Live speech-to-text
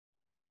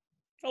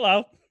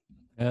Hello.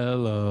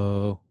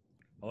 Hello.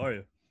 How are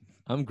you?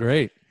 I'm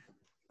great.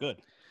 Good.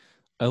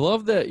 I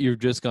love that you've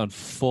just gone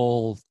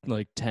full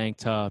like tank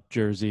top,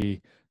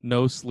 jersey,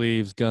 no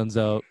sleeves, guns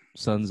out,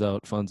 sun's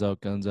out, fun's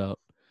out, guns out.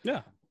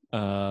 Yeah.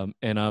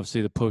 And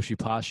obviously the Poshy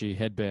Poshy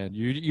headband.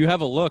 You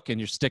have a look and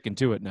you're sticking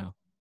to it now.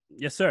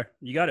 Yes, sir.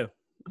 You got to.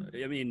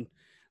 I mean,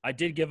 I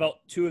did give out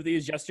 2 of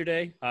these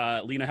yesterday.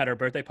 Lena had her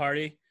birthday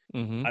party.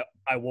 Mm-hmm.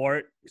 I wore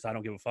it because I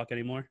don't give a fuck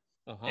anymore.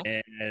 Uh-huh.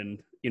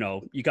 And,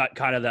 you got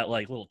kind of that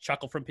like little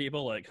chuckle from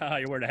people like, haha,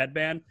 you're wearing a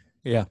headband.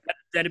 Yeah.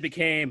 Then it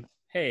became,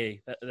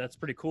 hey, that's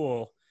pretty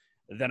cool.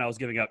 Then I was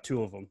giving out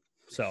 2 of them.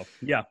 So,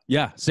 yeah.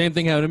 Yeah. Same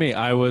thing happened to me.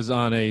 I was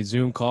on a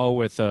Zoom call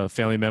with a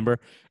family member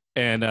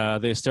and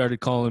they started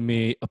calling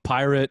me a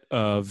pirate,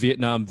 a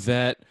Vietnam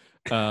vet.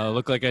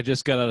 Looked like I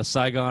just got out of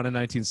Saigon in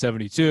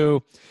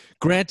 1972.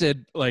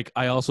 Granted, like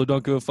I also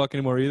don't give a fuck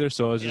anymore either.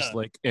 So I was just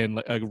like in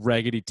like, a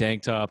raggedy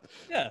tank top,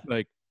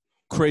 like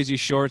crazy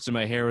shorts, and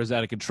my hair was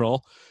out of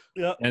control.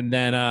 Yeah. And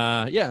then,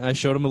 I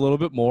showed him a little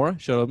bit more.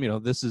 Showed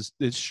him, it's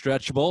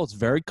stretchable. It's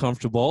very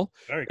comfortable.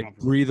 Very It's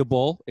comfortable.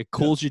 breathable. It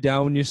cools you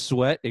down when you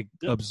sweat. It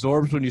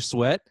absorbs when you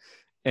sweat.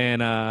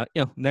 And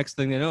next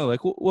thing they know, like,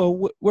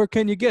 well, where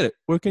can you get it?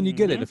 Where can you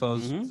get it? If I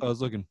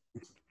was looking,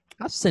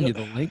 I'll send you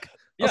the link.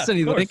 I'll send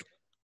you the link.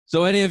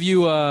 So any of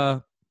you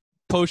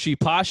Poshy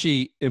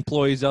Poshy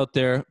employees out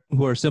there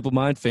who are Simple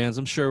Mind fans,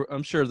 I'm sure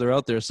they're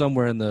out there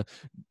somewhere in the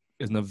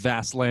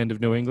vast land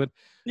of New England.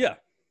 Yeah.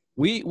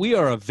 We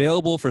are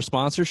available for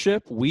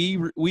sponsorship. We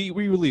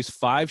release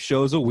 5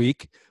 shows a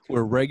week.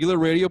 We're a regular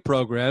radio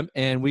program,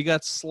 and we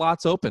got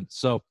slots open.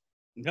 So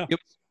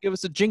give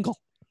us a jingle.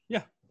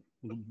 Yeah.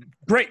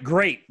 Great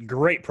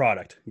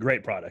product.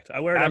 Great product. I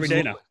wear it every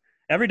day now.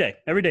 Every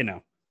day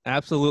now.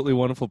 Absolutely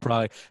wonderful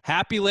product.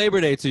 Happy Labor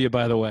Day to you,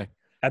 by the way.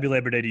 Happy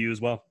Labor Day to you as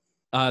well.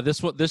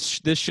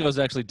 This show is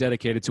actually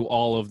dedicated to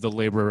all of the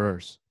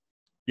laborers.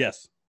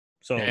 Yes.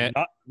 So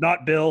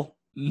not Bill,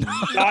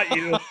 not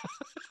you.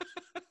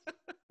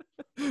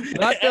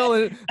 Not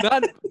Bill.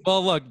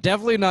 Well, look,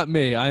 definitely not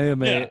me. I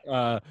am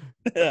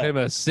I'm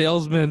a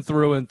salesman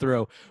through and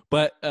through.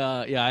 But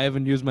I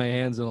haven't used my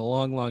hands in a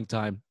long, long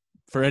time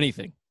for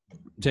anything.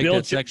 Take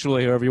that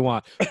sexually, however you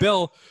want.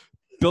 Bill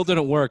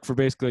didn't work for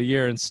basically a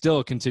year and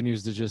still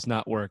continues to just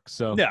not work.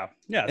 So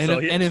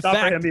And in fact,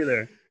 for him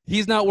either.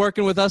 He's not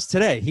working with us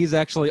today. He's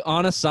actually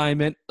on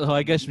assignment. So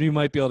I guess you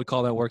might be able to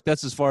call that work.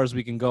 That's as far as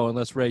we can go,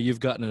 unless, Ray, you've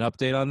gotten an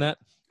update on that.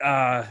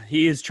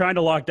 He is trying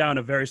to lock down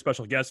a very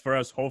special guest for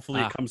us.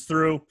 Hopefully it comes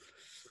through.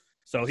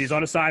 So he's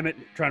on assignment,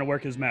 trying to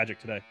work his magic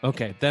today.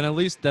 Okay, then at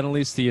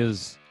least he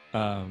is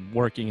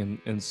working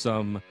in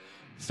some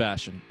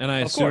fashion. And I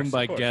assume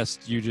by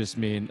guest you just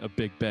mean a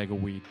big bag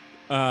of weed.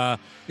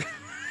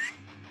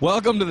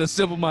 Welcome to the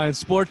Simple Mind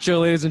Sports Show,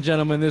 ladies and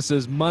gentlemen. This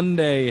is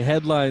Monday,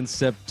 headline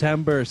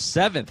September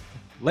 7th,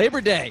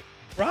 Labor Day.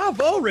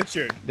 Bravo,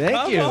 Richard.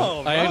 Thank you.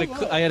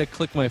 I had to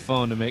click my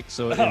phone to make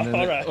so, and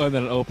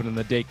then it opened and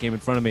the date came in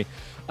front of me.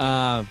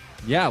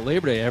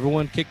 Labor Day.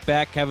 Everyone kick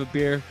back, have a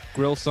beer,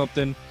 grill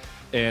something,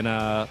 and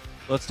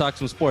let's talk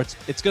some sports.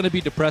 It's going to be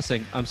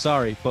depressing. I'm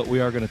sorry, but we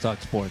are going to talk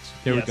sports.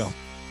 Here we go.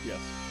 Yes.